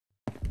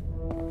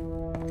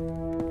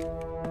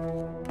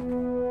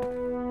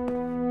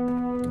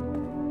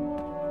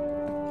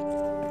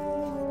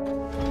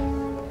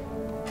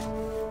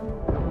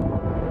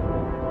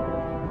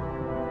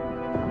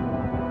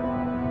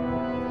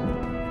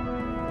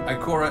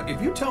Ikora,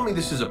 if you tell me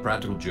this is a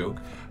practical joke,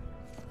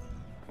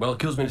 well, it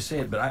kills me to say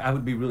it, but I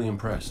would be really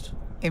impressed.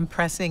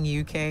 Impressing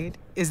you, Cade,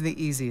 is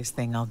the easiest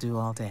thing I'll do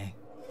all day.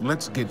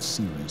 Let's get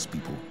serious,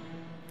 people.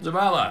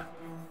 Zavala,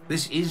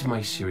 this is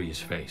my serious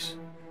face.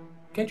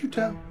 Can't you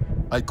tell?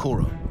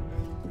 Ikora,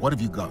 what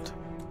have you got?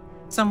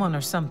 Someone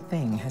or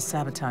something has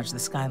sabotaged the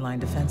Skyline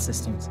defense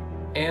systems.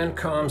 And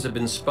comms have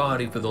been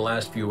spotty for the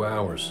last few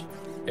hours.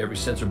 Every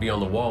sensor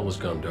beyond the wall has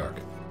gone dark.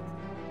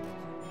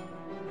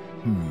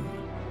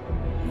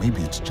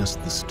 Maybe it's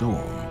just the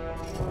storm.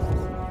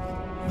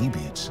 Maybe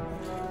it's...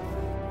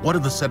 What are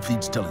the set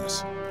feeds telling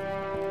us?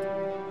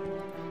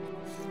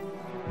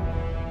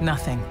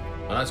 Nothing.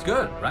 Well, that's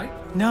good, right?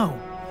 No.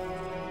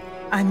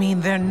 I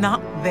mean, they're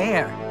not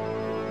there.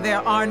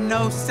 There are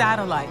no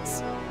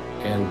satellites.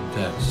 And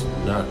that's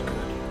not good.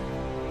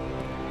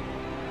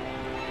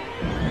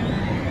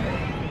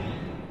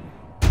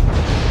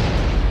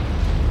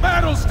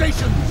 Battle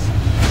stations!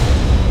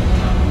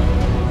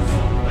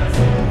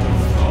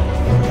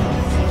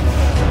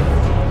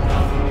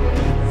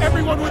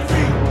 Everyone with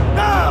me,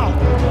 now!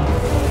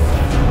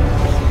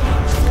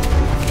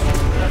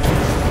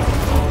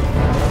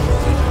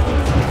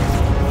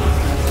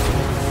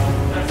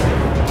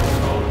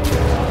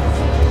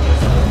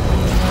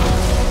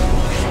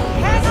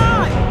 Hang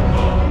on!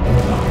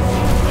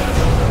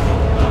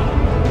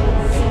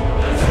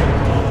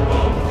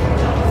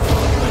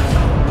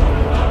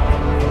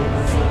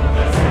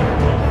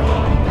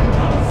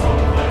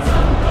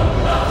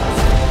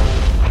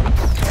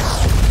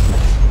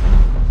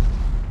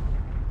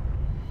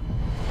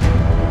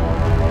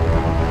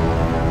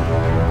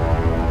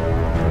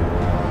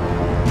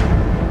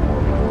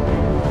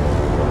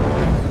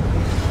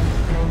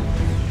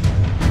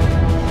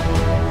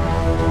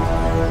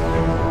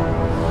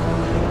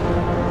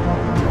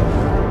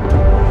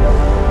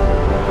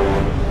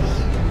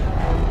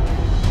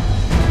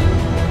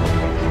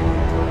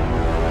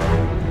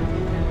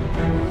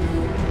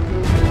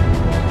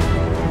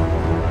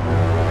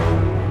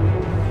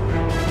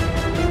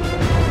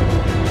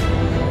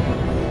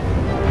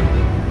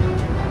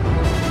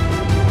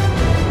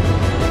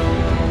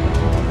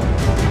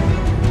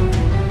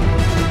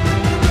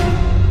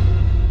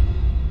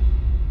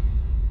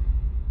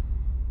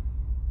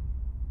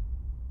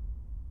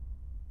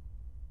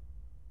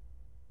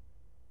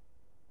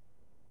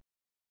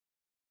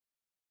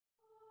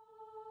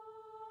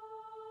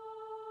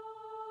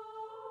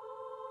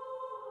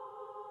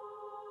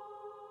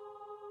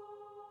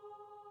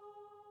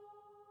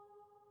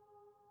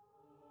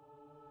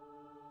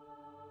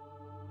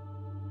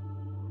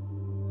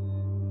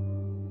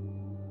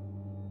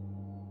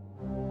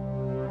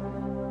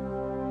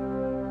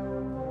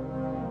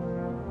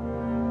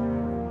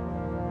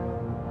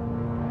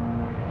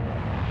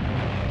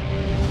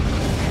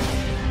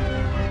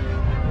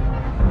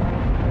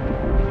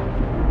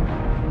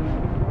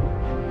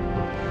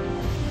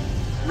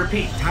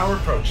 Repeat, tower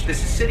approach.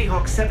 This is City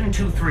Hawk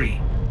 723.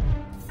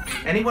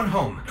 Anyone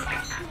home?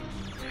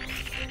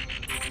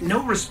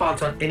 No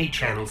response on any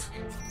channels,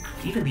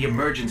 even the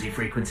emergency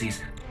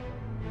frequencies.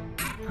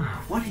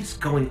 What is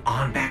going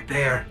on back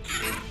there?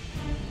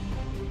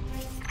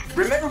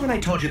 Remember when I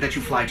told you that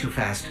you fly too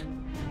fast?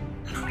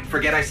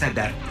 Forget I said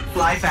that.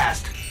 Fly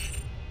fast.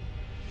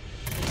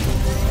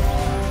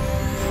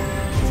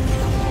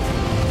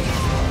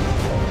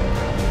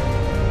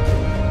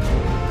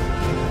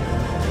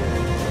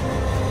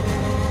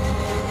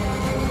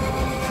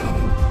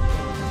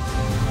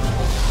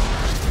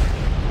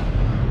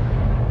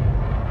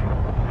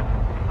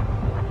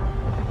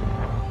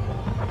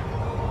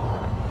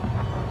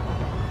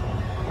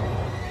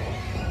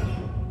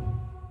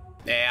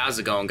 Hey, how's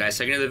it going, guys?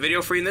 Second of the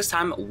video for you, and this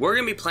time we're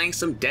gonna be playing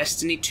some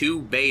Destiny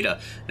 2 beta.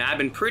 Now, I've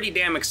been pretty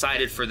damn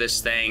excited for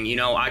this thing. You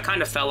know, I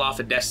kind of fell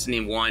off of Destiny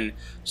 1,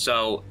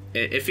 so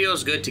it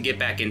feels good to get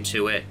back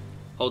into it.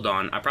 Hold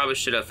on, I probably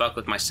should have fucked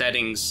with my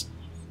settings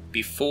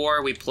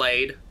before we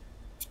played.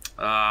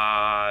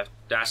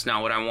 That's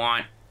not what I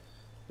want.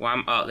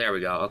 Well, oh, there we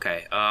go.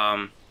 Okay.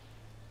 That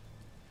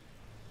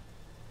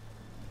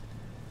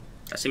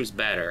seems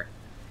better.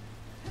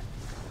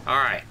 All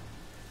right.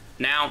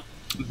 Now,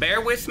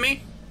 bear with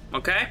me,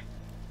 okay?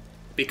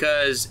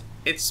 Because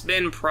it's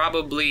been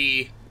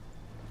probably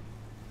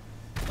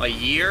a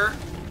year.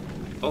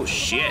 Oh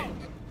shit!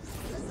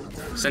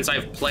 Since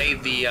I've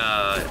played the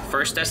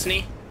first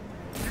Destiny,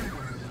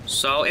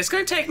 so it's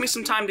gonna take me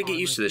some time to get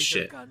used to this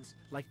shit.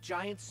 Like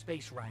giant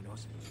space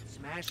rhinos.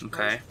 Smash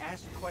Okay. first,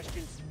 ask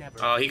questions never.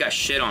 Oh, he got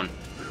shit on.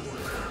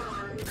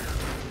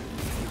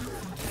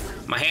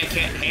 My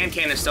hand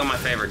cannon is still my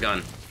favorite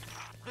gun.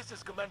 This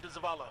is Commander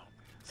Zavala.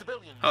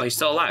 Civilians. Oh, he's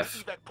still alive.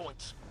 Feedback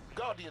points.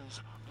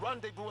 Guardians,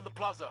 rendezvous in the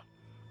plaza.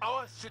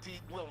 Our city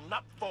will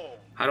not fall.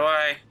 How do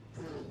I?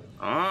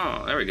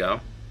 Oh, there we go.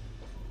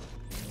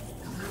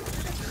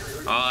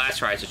 Oh,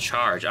 that's right. It's a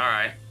charge. All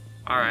right.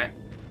 All right.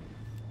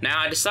 Now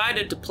I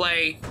decided to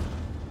play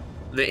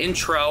the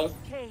intro.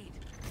 Cade,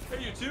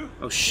 Hey, you two.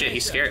 Oh shit,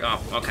 he's scared.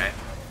 Oh, okay.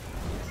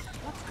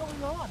 what's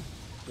going on?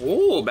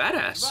 Ooh,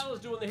 badass. Zavala's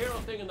doing the hero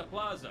thing in the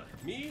plaza.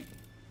 Me?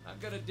 I've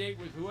got a date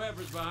with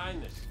whoever's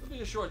behind this. It'll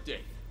be a short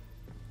date.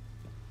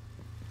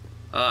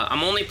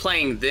 I'm only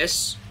playing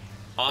this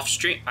off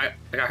stream. I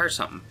heard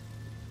something.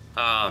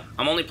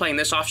 I'm only playing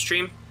this off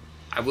stream.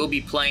 I will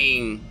be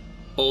playing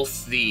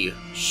both the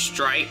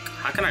strike.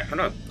 How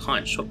do I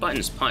punch? What button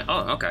is punch?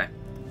 Oh, okay.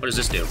 What does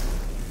this do?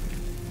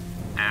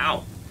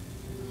 Ow.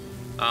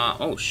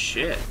 Oh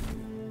shit.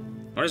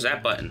 What is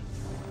that button?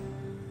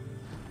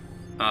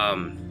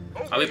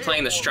 I'll be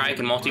playing the strike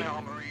and multi. My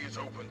armory is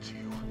open to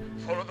you.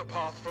 Follow the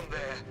path from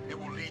there. It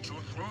will lead you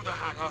through the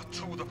hangar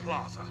to the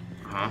plaza.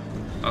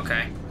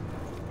 Okay.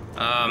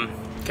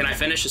 Can I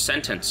finish a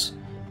sentence?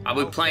 I'll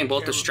be playing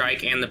both the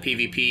strike and the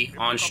PvP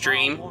on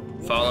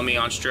stream. Follow me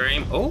on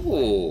stream.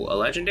 Oh, a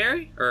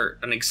legendary? Or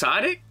an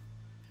exotic?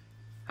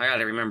 I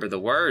gotta remember the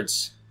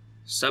words.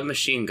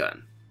 Submachine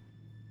gun.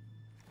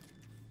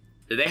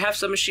 Did they have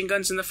submachine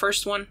guns in the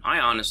first one? I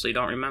honestly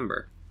don't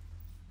remember.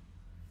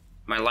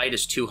 My light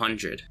is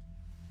 200.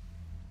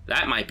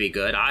 That might be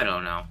good, I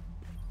don't know.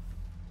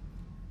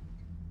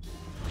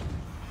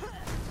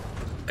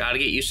 Gotta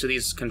get used to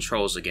these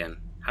controls again.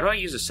 How do I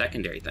use a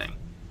secondary thing?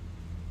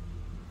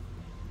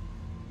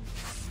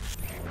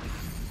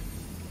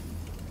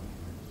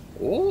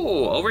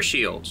 Ooh,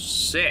 overshield.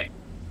 Sick.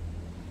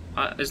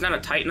 Isn't that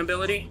a Titan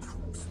ability?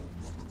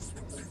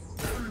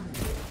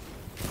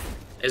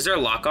 Is there a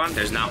lock-on?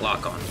 There's not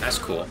lock-on. That's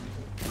cool.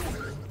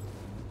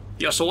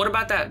 Yo, so what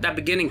about that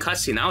beginning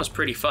cutscene? That was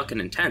pretty fucking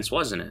intense,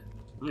 wasn't it?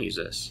 I'm gonna use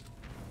this.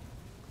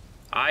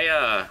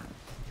 I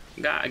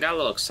got a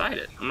little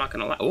excited. I'm not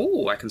gonna lie.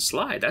 Ooh, I can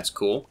slide. That's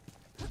cool.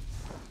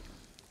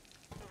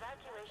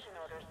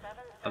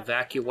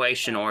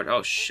 Evacuation order.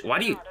 Oh, why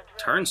do you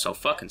turn so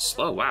fucking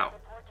slow? Wow.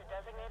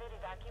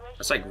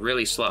 That's like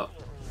really slow.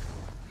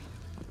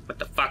 What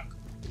the fuck?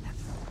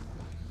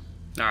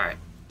 Alright.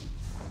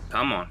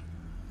 Come on.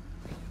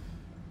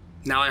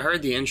 Now, I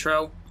heard the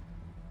intro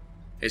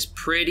is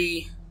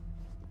pretty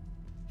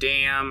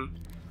damn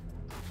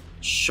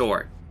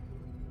short.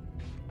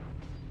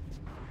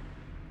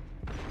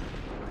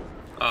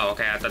 Oh,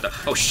 okay. I thought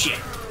oh, shit.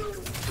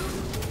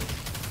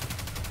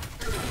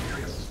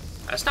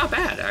 That's not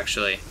bad,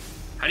 actually.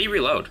 How do you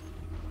reload?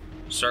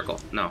 Circle.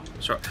 No.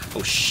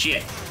 Oh,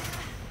 shit.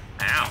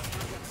 Ow.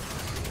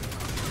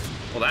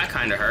 Well, that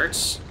kind of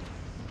hurts.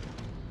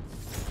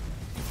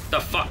 The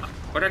fuck?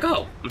 Where'd I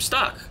go? I'm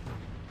stuck.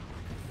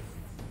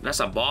 That's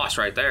a boss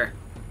right there.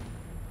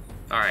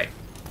 Alright.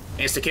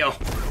 Insta-kill.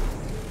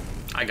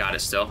 I got it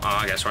still. Oh,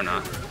 I guess we're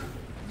not.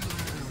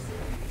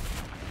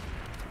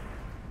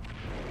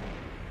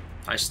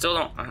 I still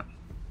don't...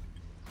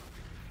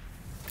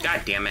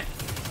 God damn it.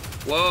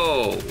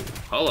 Whoa.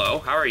 Hello.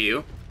 How are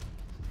you?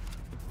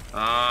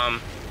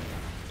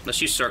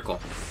 Let's use circle.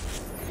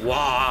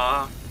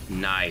 Wah.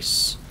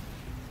 Nice.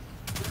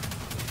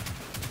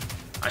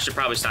 I should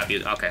probably stop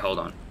using... Okay, hold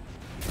on.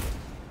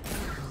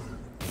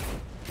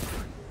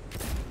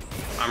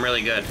 I'm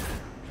really good.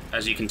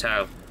 As you can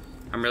tell.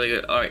 I'm really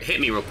good. Alright, hit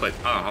me real quick.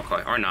 Oh,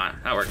 okay. Or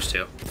not. That works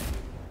too.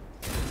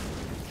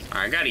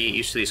 Alright, I gotta get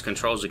used to these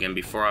controls again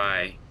before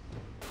I...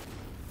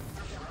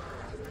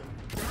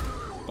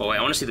 Oh, wait.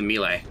 I want to see the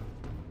melee.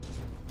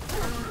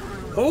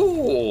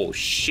 Oh,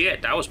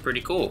 shit. That was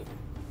pretty cool.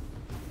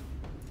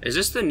 Is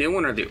this the new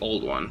one or the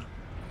old one?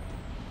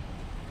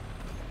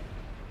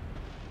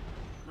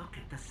 Look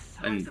at the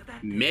size And of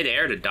that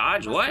mid-air to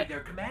dodge? Must What? be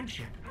their command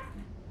ship.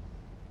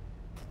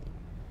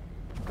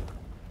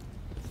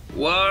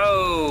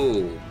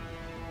 Whoa!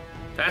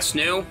 That's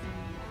new.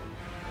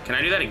 Can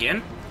I do that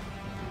again?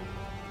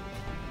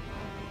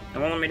 It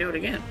won't let me do it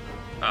again.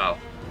 Oh.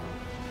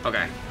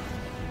 Okay.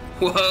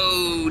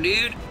 Whoa,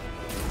 dude!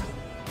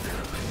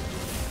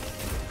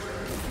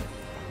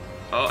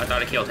 Oh, I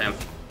thought I killed him.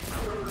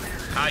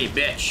 Ah, you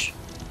bitch.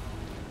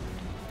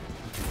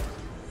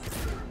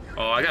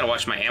 Oh, I gotta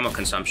watch my ammo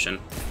consumption.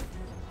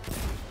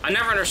 I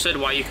never understood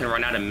why you can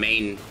run out of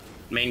main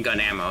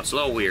gun ammo. It's a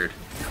little weird.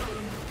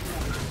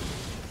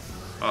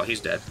 Oh,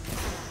 he's dead.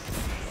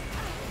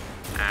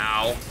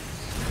 Ow.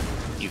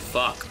 You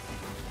fuck.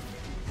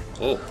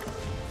 Oh.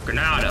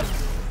 Granada.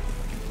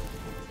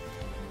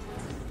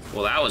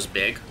 Well, that was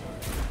big.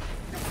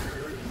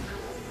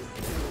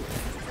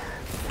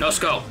 No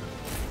scope.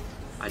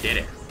 I did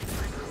it.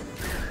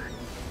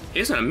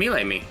 He's gonna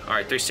melee me.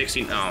 Alright,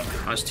 360.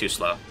 Oh, I was too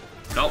slow.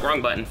 Nope,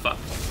 wrong button. Fuck.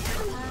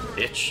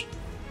 Bitch.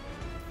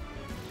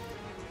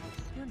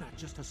 You're not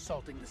just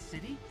assaulting the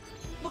city.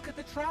 Look at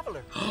the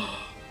Traveler.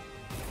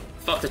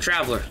 Fuck the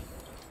Traveler.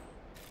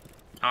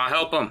 I'll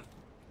help him.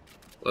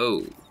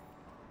 Whoa.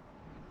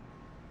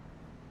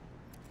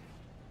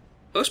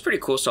 Looks pretty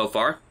cool so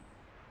far.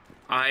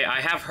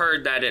 I have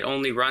heard that it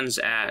only runs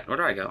at... Where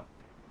do I go?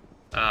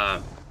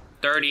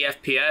 30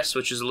 FPS,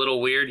 which is a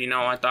little weird. You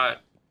know, I thought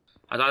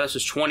this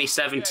was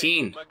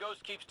 2017. My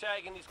ghost keeps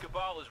tagging these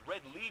Cabal as Red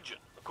Legion.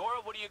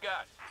 Cora, what do you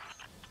got?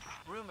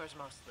 Rumors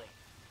mostly.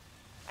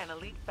 An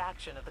elite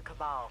faction of the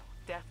Cabal,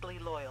 deathly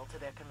loyal to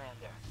their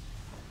commander.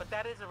 But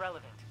that is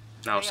irrelevant.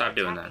 No, They stop are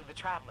doing that. attacking the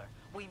Traveler.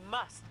 We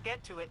must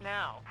get to it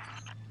now.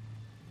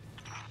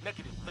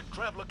 Negative. The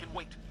Traveler can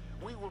wait.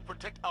 We will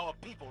protect our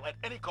people at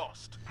any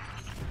cost.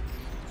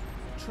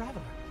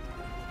 Traveler,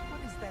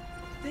 what is that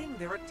thing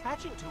they're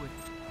attaching to it?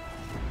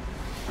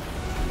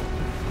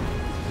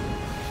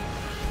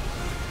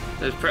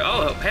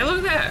 Oh, hey, look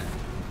at that.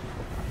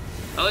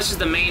 Oh, this is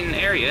the main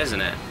area,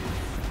 isn't it?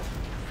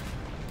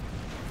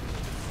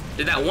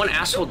 Did that one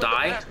asshole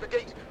die? Past the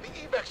gate. The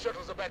evac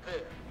shuttles are back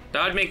there.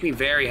 That would make me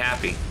very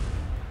happy.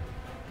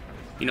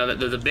 You know,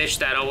 the bitch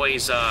that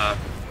always, Hey,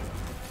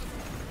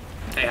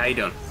 how you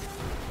doing?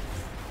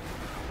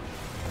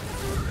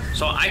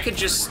 So I could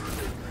just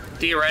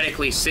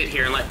theoretically sit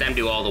here and let them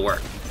do all the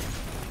work.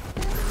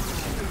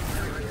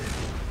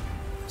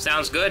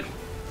 Sounds good.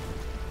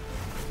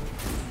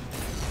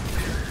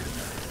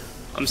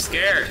 I'm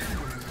scared.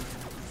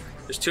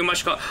 There's too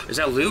much Is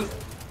that loot?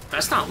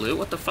 That's not loot.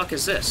 What the fuck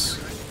is this?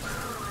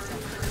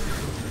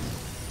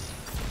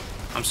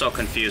 I'm so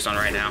confused on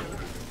right now.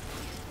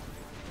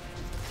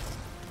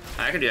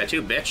 I can do that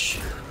too, bitch.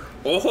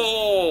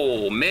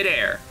 Oh,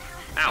 midair.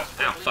 Ow,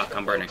 ow, fuck,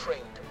 I'm burning.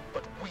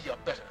 But we are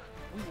better.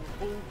 We will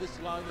hold this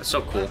line. That's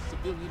so cool.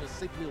 Civilian is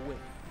safely away.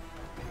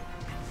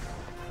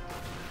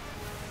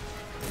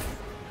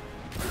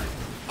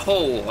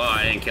 Oh,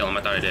 I didn't kill him.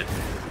 I thought I did.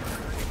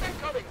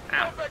 Incoming.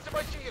 Ow. Go back to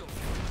my shield.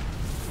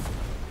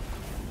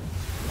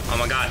 Oh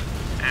my god.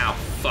 Ow,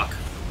 fuck.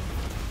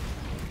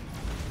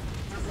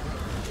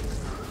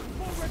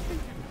 Forward,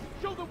 Legion.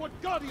 Show them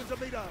what Guardians are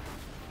made of.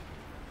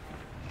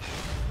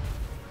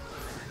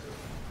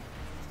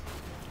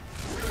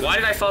 Why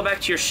did I fall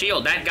back to your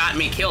shield? That got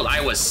me killed.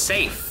 I was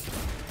safe.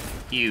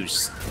 You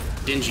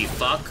dingy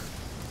fuck.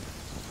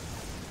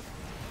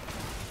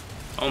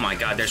 Oh my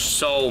god, there's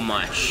so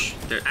much.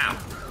 Ow.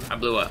 I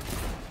blew up.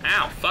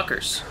 Ow,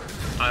 fuckers.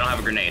 I don't have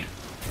a grenade.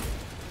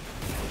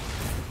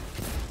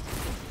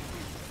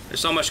 There's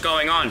so much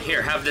going on.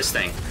 Here, have this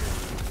thing.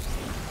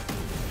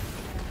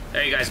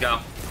 There you guys go.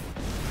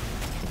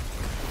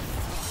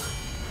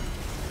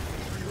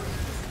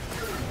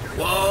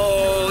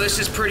 Whoa, this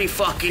is pretty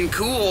fucking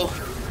cool.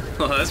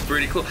 Oh, that's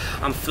pretty cool.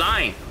 I'm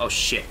flying. Oh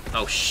shit.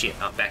 Oh shit.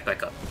 Oh, back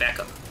up. Back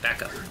up.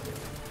 Back up.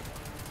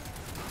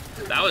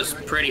 That was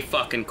pretty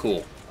fucking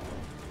cool.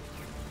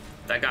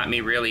 That got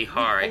me really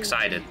hard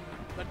excited.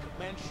 That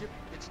command ship,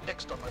 it's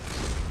next on my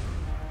list.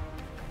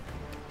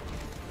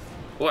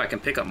 Oh, I can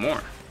pick up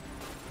more.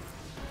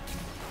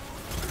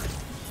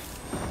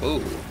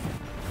 Ooh.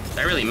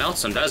 That really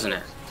melts them, doesn't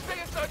it?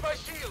 Stay inside my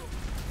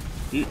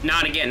shield.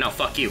 Not again. No,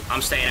 fuck you.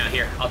 I'm staying out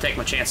here. I'll take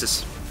my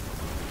chances.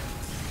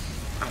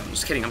 Oh, I'm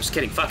just kidding. I'm just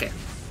kidding. Fuck it.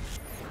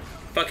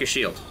 Fuck your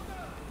shield.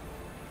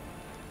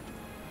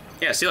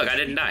 Yeah, see, look, I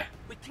didn't die.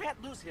 We can't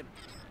lose him.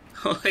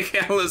 I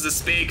can't lose the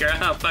speaker.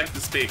 Oh, fuck the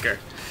speaker.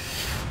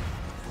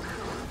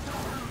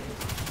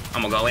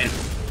 I'm gonna go in.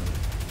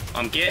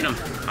 I'm getting him.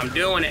 I'm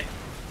doing it.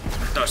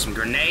 Throw some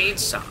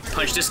grenades.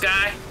 Punch this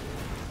guy.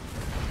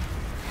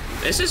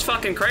 This is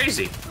fucking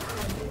crazy.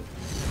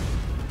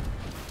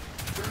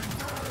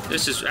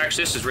 This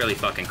is really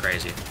fucking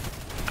crazy.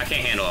 I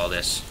can't handle all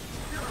this.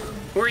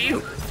 Who are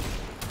you?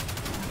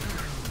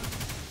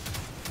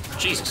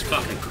 Jesus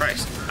fucking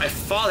Christ. I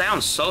fall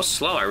down so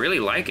slow. I really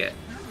like it.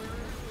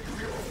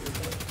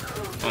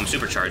 Oh, I'm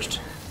supercharged.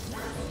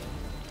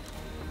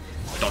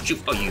 Don't you?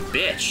 Oh, you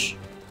bitch.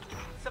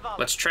 Zavala,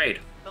 Let's trade.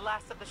 the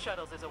last of the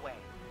shuttles is away.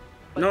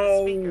 But the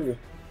No. speaker,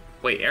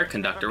 Wait, air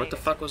conductor. What the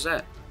fuck was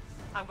that?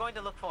 I'm going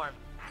to look for him.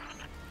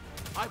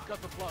 I've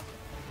got the plaza.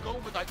 Go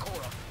with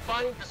Ikora.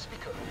 Find the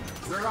speaker.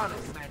 We're on it,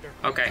 Commander.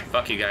 Okay,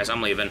 fuck you guys.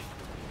 I'm leaving.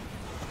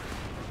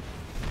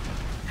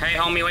 Hey,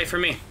 homie, wait for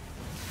me.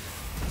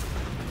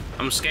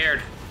 I'm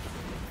scared.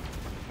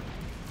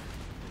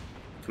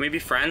 Can we be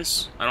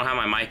friends? I don't have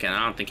my mic in.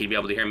 I don't think he'd be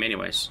able to hear me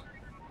anyways.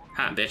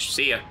 Ha, bitch.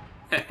 See ya.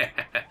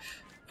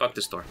 Fuck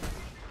this door.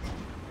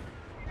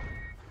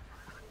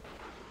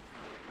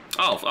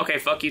 Oh, okay.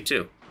 Fuck you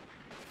too.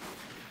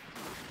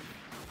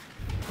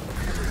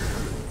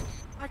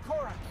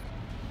 Ikora!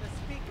 The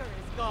speaker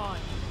is gone.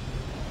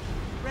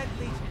 Red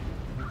Legion,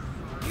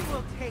 you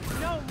will take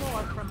no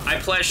more from me. I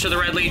pledge to the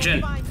Red Legion.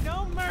 You will find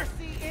no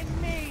mercy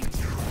in me.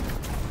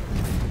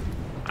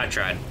 I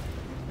tried.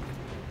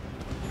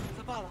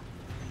 Zavala,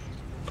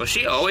 Was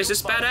she always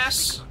this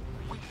badass?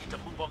 We need to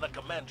move on that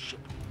command ship.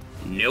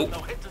 Nope. Now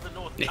head to the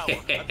North Tower.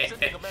 I'm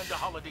sending Commander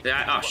Holiday to Yeah,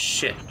 pick you oh up.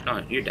 shit.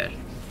 Oh, you're dead.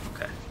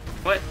 Okay.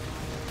 What?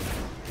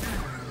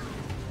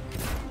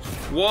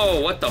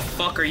 Whoa, what the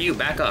fuck are you?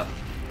 Back up.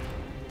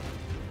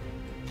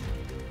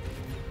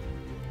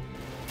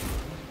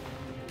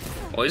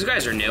 Well, these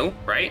guys are new,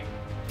 right?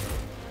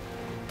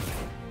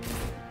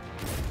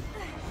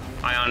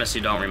 I honestly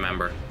don't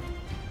remember.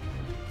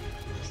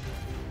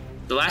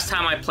 The last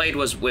time I played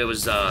was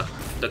the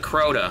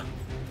Crota.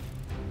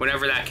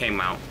 Whenever that came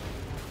out.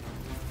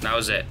 That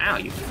was it. Ow,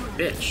 you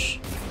bitch.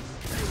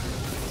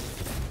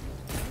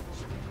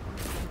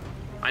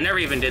 I never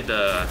even did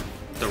the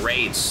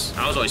raids.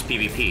 I was always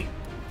PvP.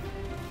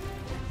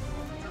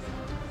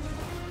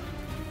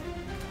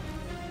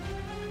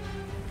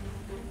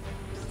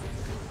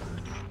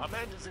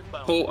 Amanda's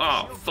inbound.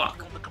 Oh, She'll fuck.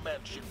 be on the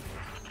command ship.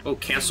 Oh,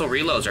 cancel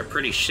reloads are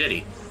pretty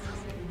shitty.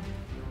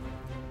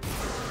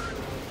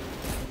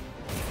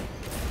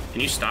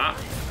 Can you stop?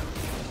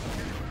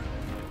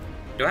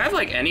 Do I have,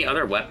 like, any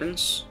other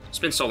weapons? It's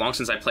been so long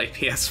since I played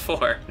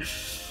PS4.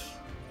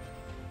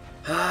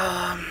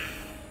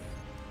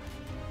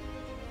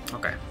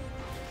 Okay.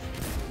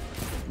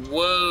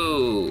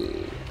 Whoa.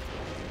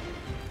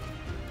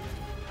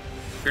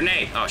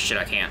 Grenade. Oh, shit,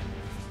 I can't.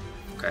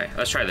 Okay,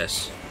 let's try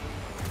this.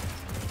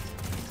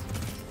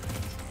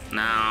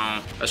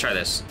 No. Let's try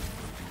this.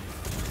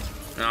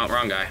 No,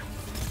 wrong guy.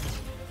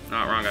 No,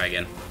 wrong guy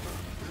again.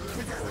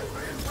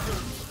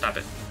 Stop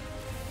it.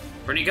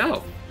 Where'd he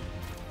go?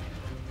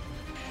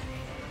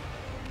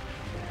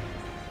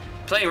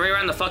 Playing right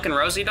around the fucking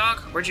Rosie, dog?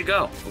 Where'd you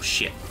go? Oh,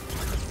 shit.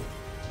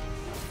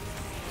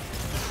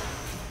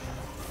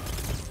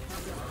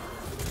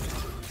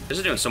 This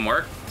is doing some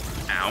work.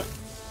 Ow.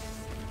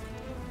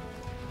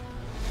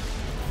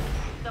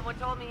 Someone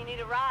told me you need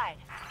a ride.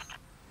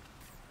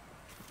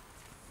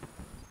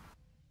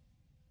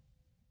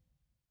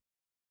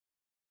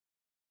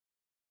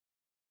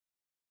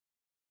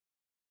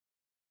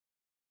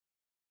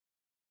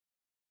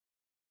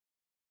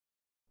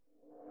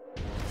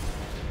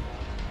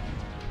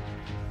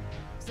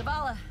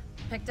 Zavala,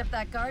 picked up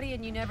that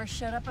Guardian you never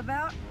shut up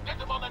about? Get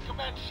them on that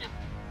command ship,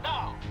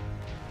 now!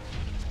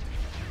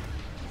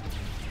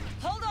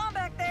 Hold on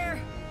back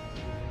there!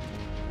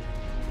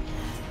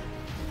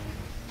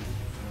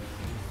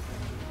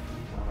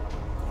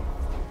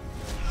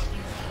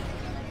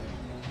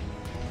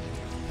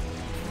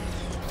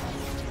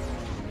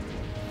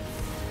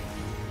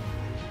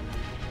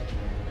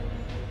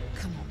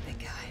 Come on, big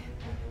guy.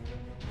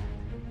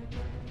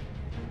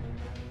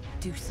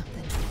 Do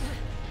something.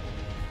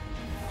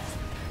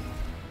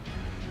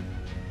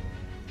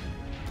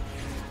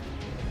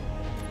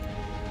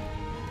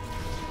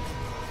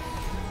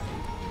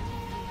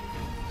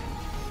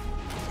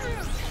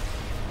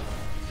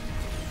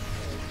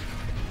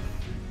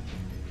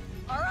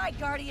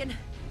 Guardian,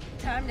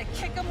 time to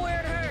kick him where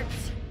it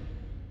hurts.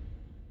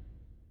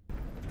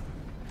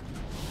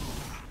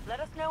 Let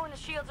us know when the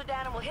shields are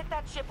down and we'll hit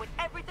that ship with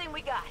everything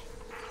we got.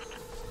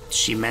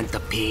 She meant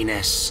the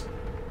penis.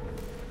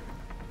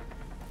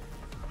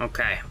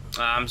 Okay.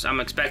 I'm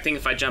expecting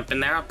if I jump in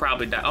there, I'll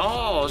probably die.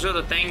 Oh, those are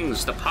the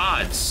things, the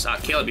pods. I'll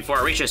kill it before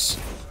it reaches.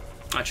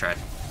 I tried.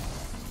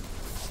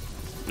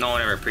 No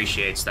one ever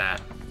appreciates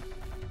that.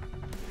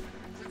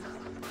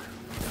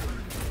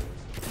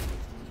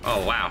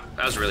 Oh, wow.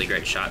 That was a really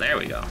great shot. There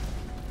we go.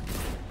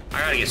 I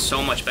gotta get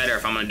so much better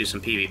if I'm gonna do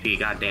some PvP.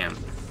 Goddamn.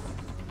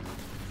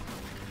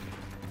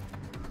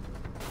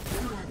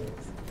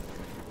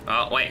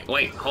 Oh,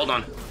 wait. Hold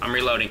on. I'm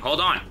reloading.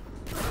 Hold on.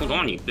 Hold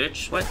on, you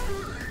bitch. What?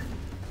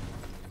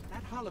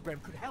 That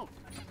hologram could help.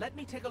 Let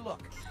me take a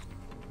look.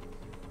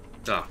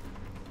 Oh.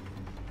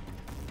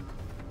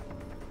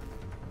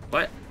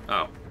 What?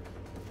 Oh.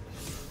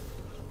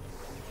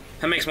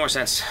 That makes more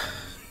sense.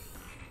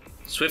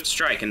 Swift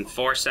strike in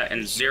 0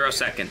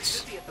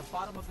 seconds. At the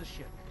bottom of the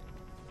ship.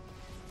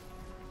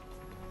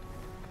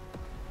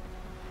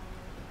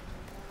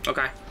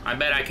 Okay, I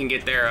bet I can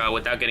get there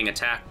without getting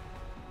attacked.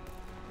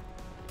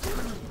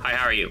 Hi,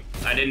 how are you?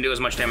 I didn't do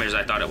as much damage as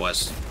I thought it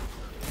was.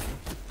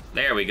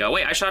 There we go.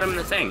 Wait, I shot him in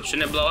the thing.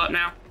 Shouldn't it blow up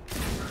now?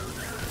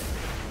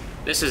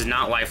 This is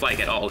not lifelike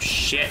at all. Oh,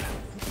 shit.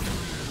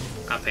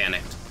 I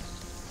panicked.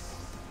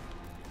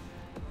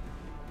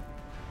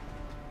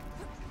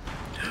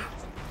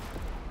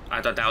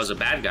 I thought that was a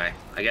bad guy.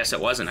 I guess it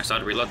wasn't. I saw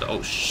to reload the...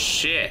 Oh,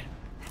 shit.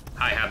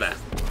 I have that.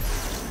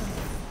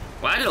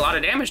 Well, I did a lot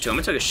of damage to him.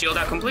 It took his shield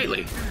out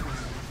completely.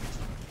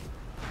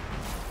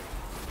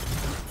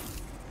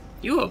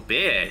 You a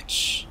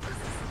bitch.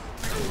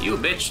 You a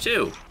bitch,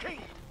 too.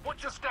 King,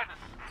 what's your status?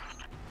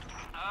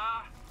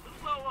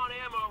 Low on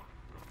ammo.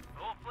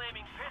 Old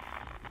flaming fist.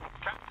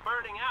 Kept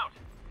burning out.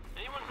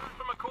 Anyone heard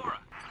from Akora?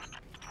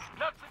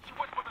 Not since you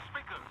went for the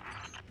speaker.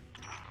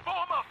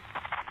 Form up!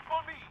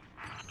 For me!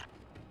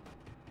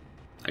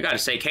 I gotta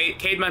say,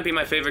 Cade might be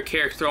my favorite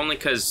character only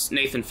because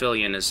Nathan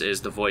Fillion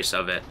is the voice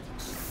of it.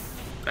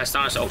 That's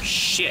honest. Oh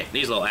shit,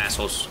 these little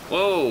assholes.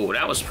 Whoa,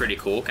 that was pretty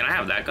cool. Can I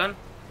have that gun?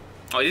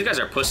 Oh, these guys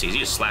are pussies. You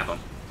just slap them.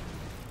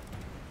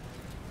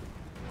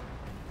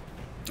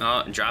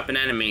 Oh, dropping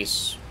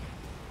enemies.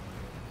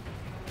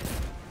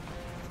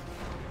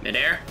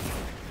 Midair?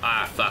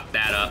 Ah, fuck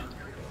that up.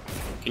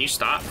 Can you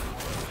stop?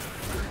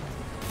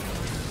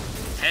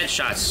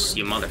 Headshots,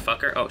 you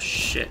motherfucker. Oh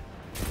shit.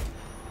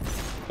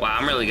 Wow,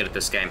 I'm really good at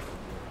this game.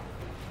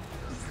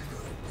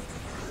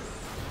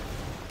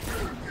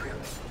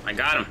 I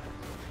got him.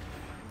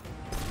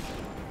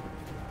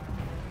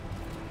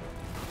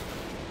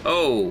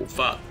 Oh,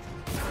 fuck.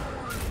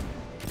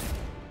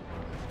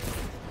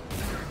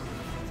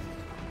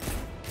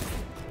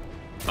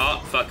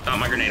 Oh, fuck. Thought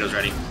my grenade was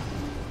ready.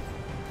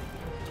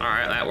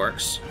 Alright, that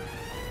works.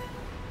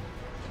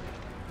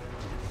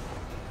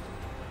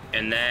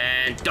 And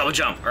then double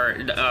jump,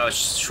 or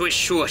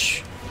swish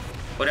swoosh.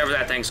 Whatever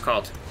that thing's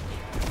called.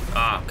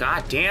 Oh,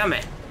 god damn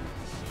it.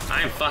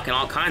 I am fucking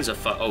all kinds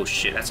of oh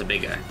shit, that's a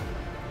big guy.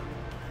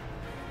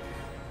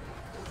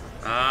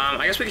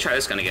 I guess we can try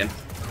this gun again.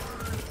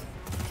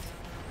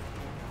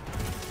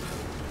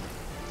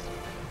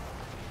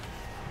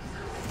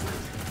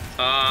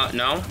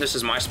 No, this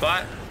is my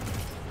spot.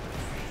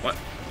 What?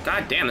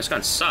 God damn, this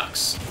gun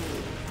sucks.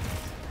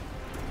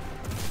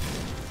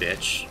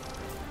 Bitch.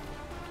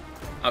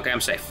 Okay,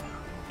 I'm safe.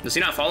 Does he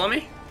not follow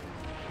me?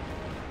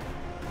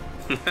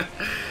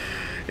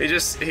 he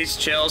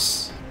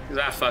chills. He's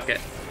like, ah, fuck it.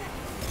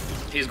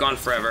 He's gone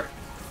forever.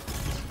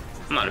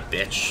 I'm not a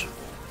bitch.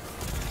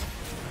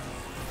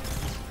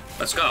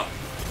 Let's go.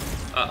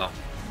 Uh-oh.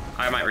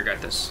 I might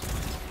regret this.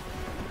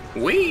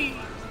 Whee!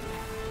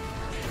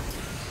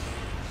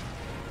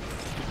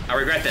 I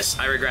regret this.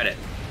 I regret it.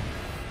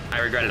 I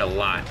regret it a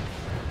lot.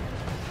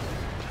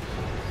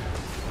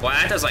 Well,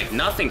 that does like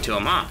nothing to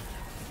him, huh?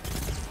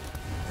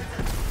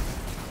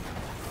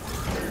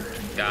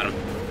 Got him.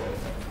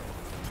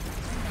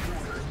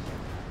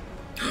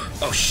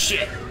 Oh,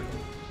 shit.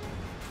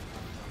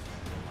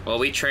 Well,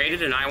 we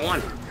traded and I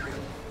won.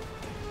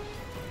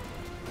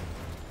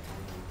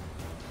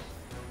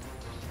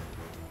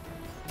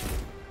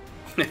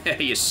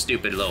 You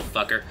stupid little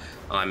fucker.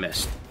 Oh, I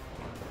missed.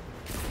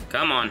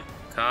 Come on.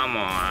 Come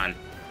on.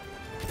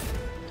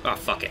 Oh,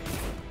 fuck it.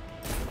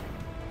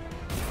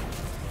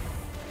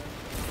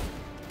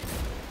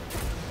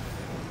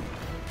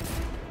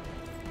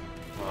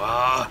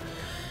 Ah.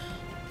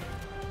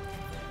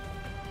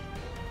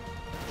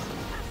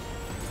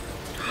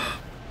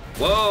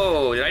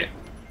 Whoa, did I...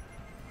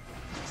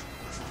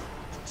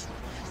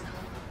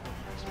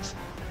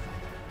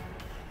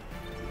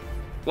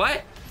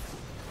 What?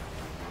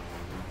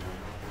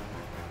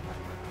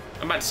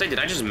 I'm about to say, did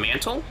I just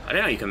mantle? I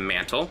didn't know you can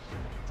mantle.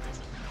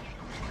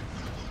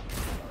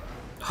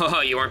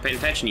 Oh, you weren't paying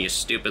attention, you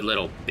stupid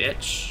little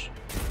bitch.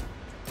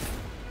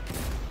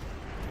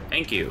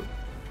 Thank you.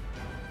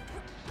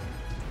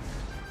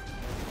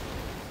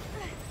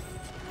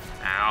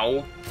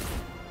 Ow.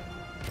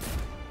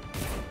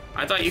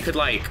 I thought you could,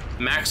 like,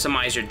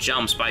 maximize your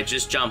jumps by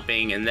just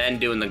jumping and then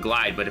doing the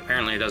glide, but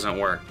apparently it doesn't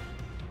work.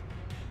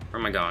 Where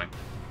am I going?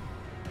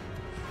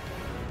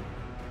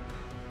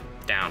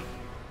 Down.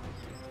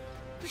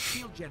 The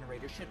shield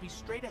generator should be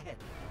straight ahead.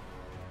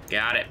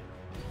 Got it.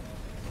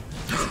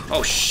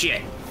 Oh,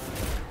 shit.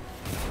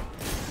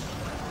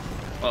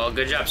 Well,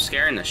 good job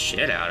scaring the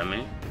shit out of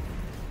me.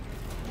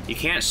 You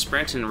can't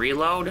sprint and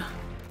reload?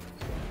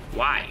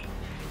 Why?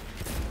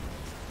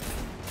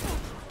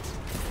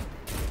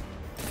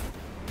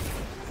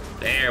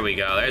 There we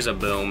go. There's a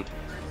boom.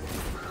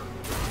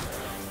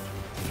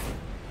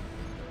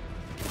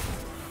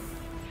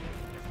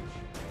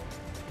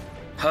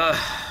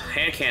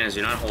 Hand cannons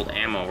do not hold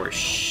ammo or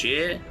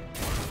shit.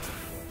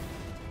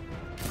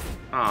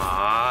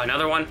 Ah,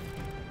 another one.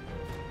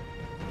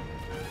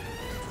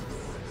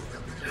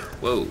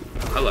 Whoa,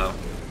 hello.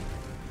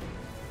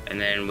 And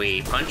then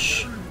we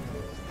punch.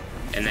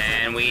 And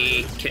then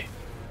we kick.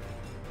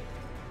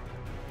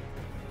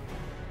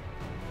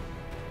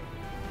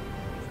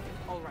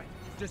 All right,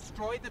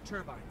 destroy the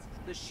turbines.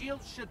 The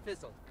shields should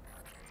fizzle.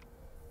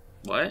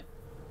 What?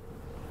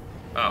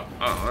 Oh,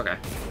 okay.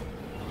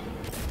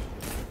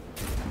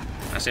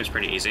 That seems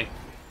pretty easy.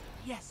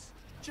 Yes,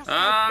 just like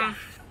that.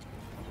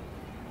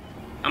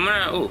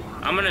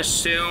 I'm gonna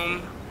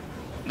assume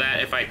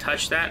that if I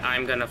touch that,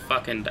 I'm gonna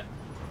fucking die.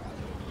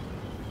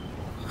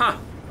 Huh.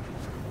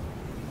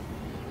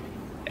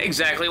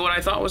 Exactly what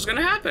I thought was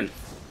gonna happen.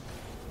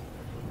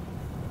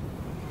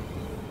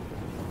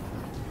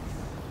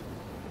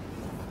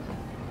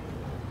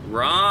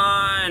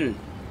 Run!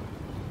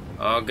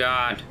 Oh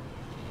god.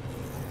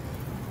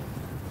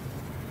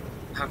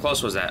 How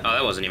close was that? Oh,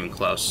 that wasn't even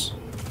close.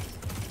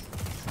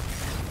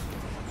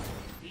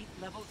 Heat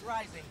levels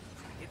rising.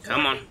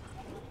 Come on.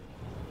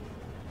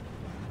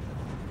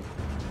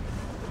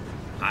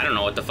 I don't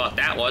know what the fuck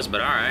that was, but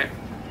alright.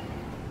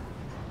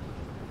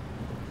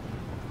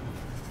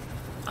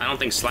 I don't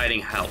think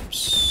sliding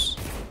helps.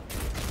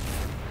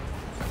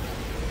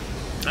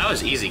 That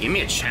was easy. Give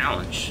me a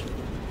challenge.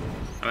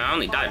 I mean, I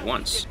only died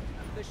once.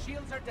 The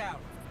shields are down.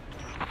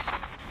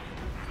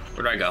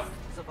 Where do I go?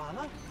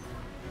 Zavala?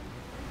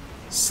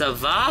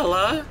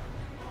 Zavala?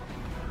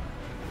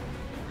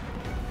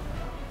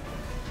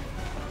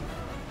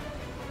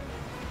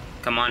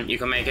 Come on, you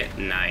can make it.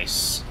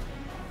 Nice.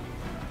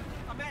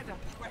 Amanda,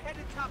 we're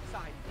headed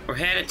topside. We're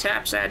headed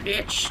topside,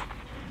 bitch.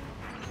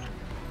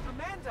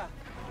 Amanda!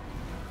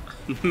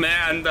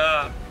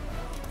 Amanda!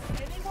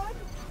 Anyone?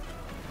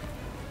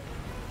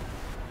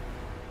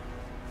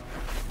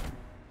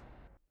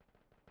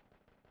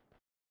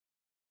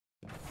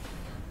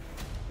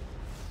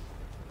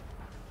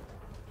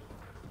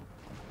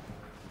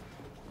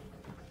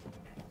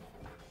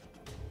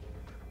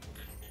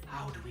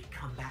 How do we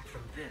come back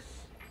from this?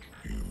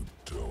 You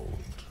don't.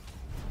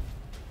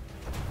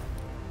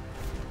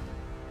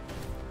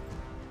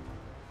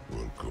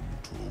 Welcome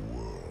to a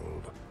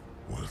world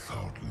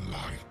without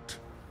light.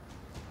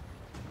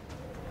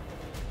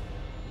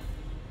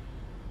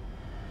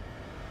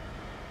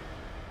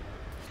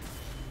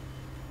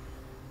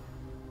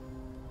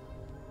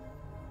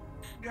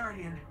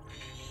 Guardian,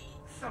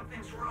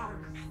 something's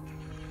wrong.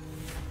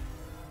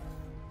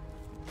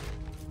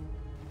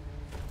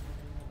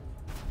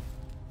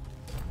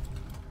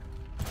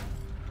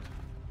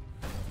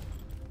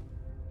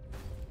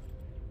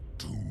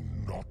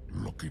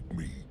 look at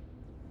me,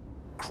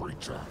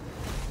 creature.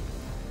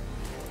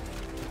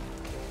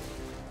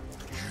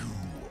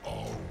 You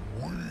are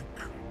weak,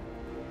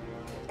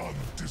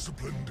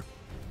 undisciplined,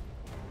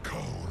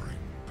 cowering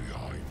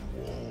behind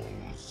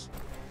walls.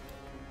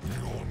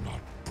 You're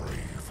not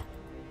brave.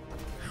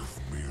 You've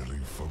merely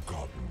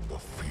forgotten the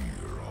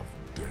fear of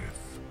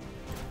death.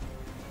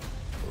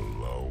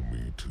 Allow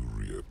me to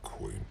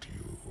reacquaint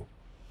you.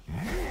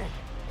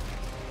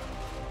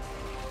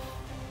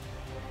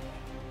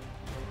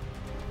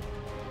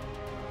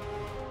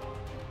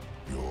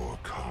 Your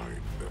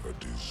kind never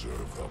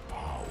deserved the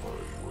power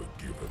you were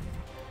given.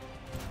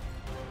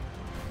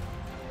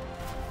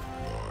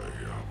 I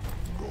am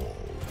Gaul,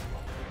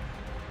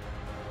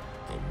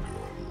 and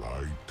your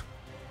light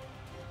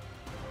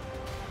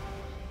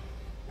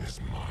is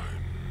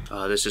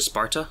mine. This is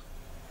Sparta?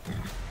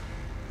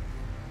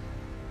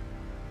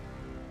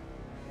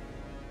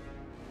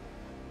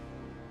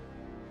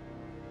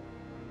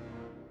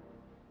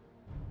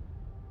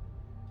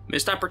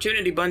 Missed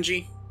opportunity,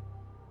 Bungie.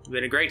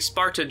 Been a great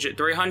Sparta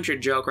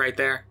 300 joke right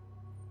there.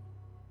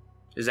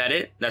 Is that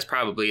it? That's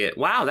probably it.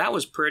 Wow, that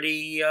was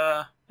pretty,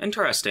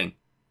 interesting.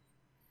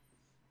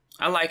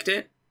 I liked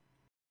it.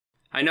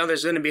 I know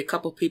there's going to be a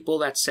couple people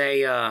that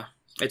say,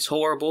 it's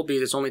horrible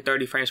because it's only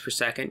 30 frames per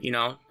second. You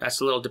know, that's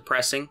a little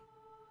depressing.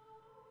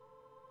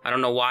 I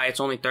don't know why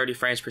it's only 30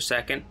 frames per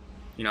second.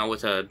 You know,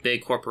 with a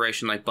big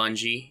corporation like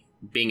Bungie,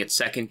 being its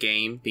second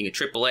game, being a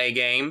AAA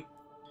game.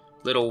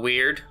 Little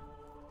weird.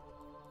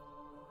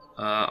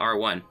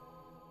 R1.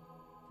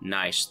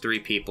 Nice, 3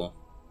 people.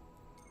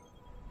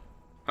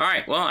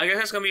 Alright, well, I guess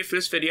that's gonna be it for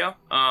this video.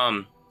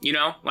 You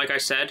know, like I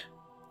said,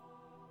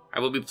 I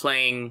will be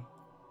playing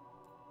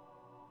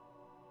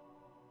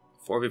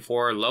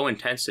 4v4 low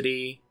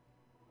intensity.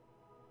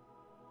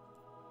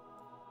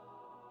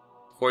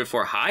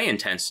 4v4 high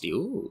intensity,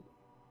 ooh.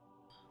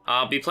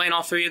 I'll be playing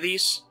all 3 of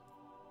these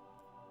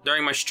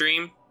during my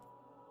stream.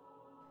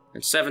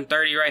 It's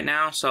 7:30 right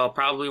now, so I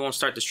probably won't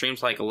start the stream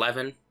till like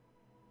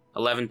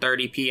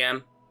 11:30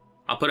 p.m.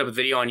 I'll put up a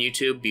video on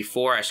YouTube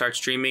before I start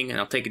streaming, and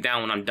I'll take it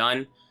down when I'm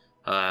done.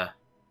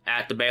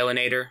 At the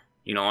Balinator,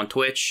 you know, on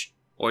Twitch,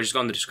 or just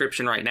go in the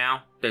description right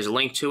now. There's a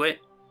link to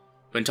it.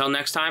 But until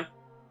next time,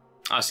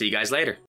 I'll see you guys later.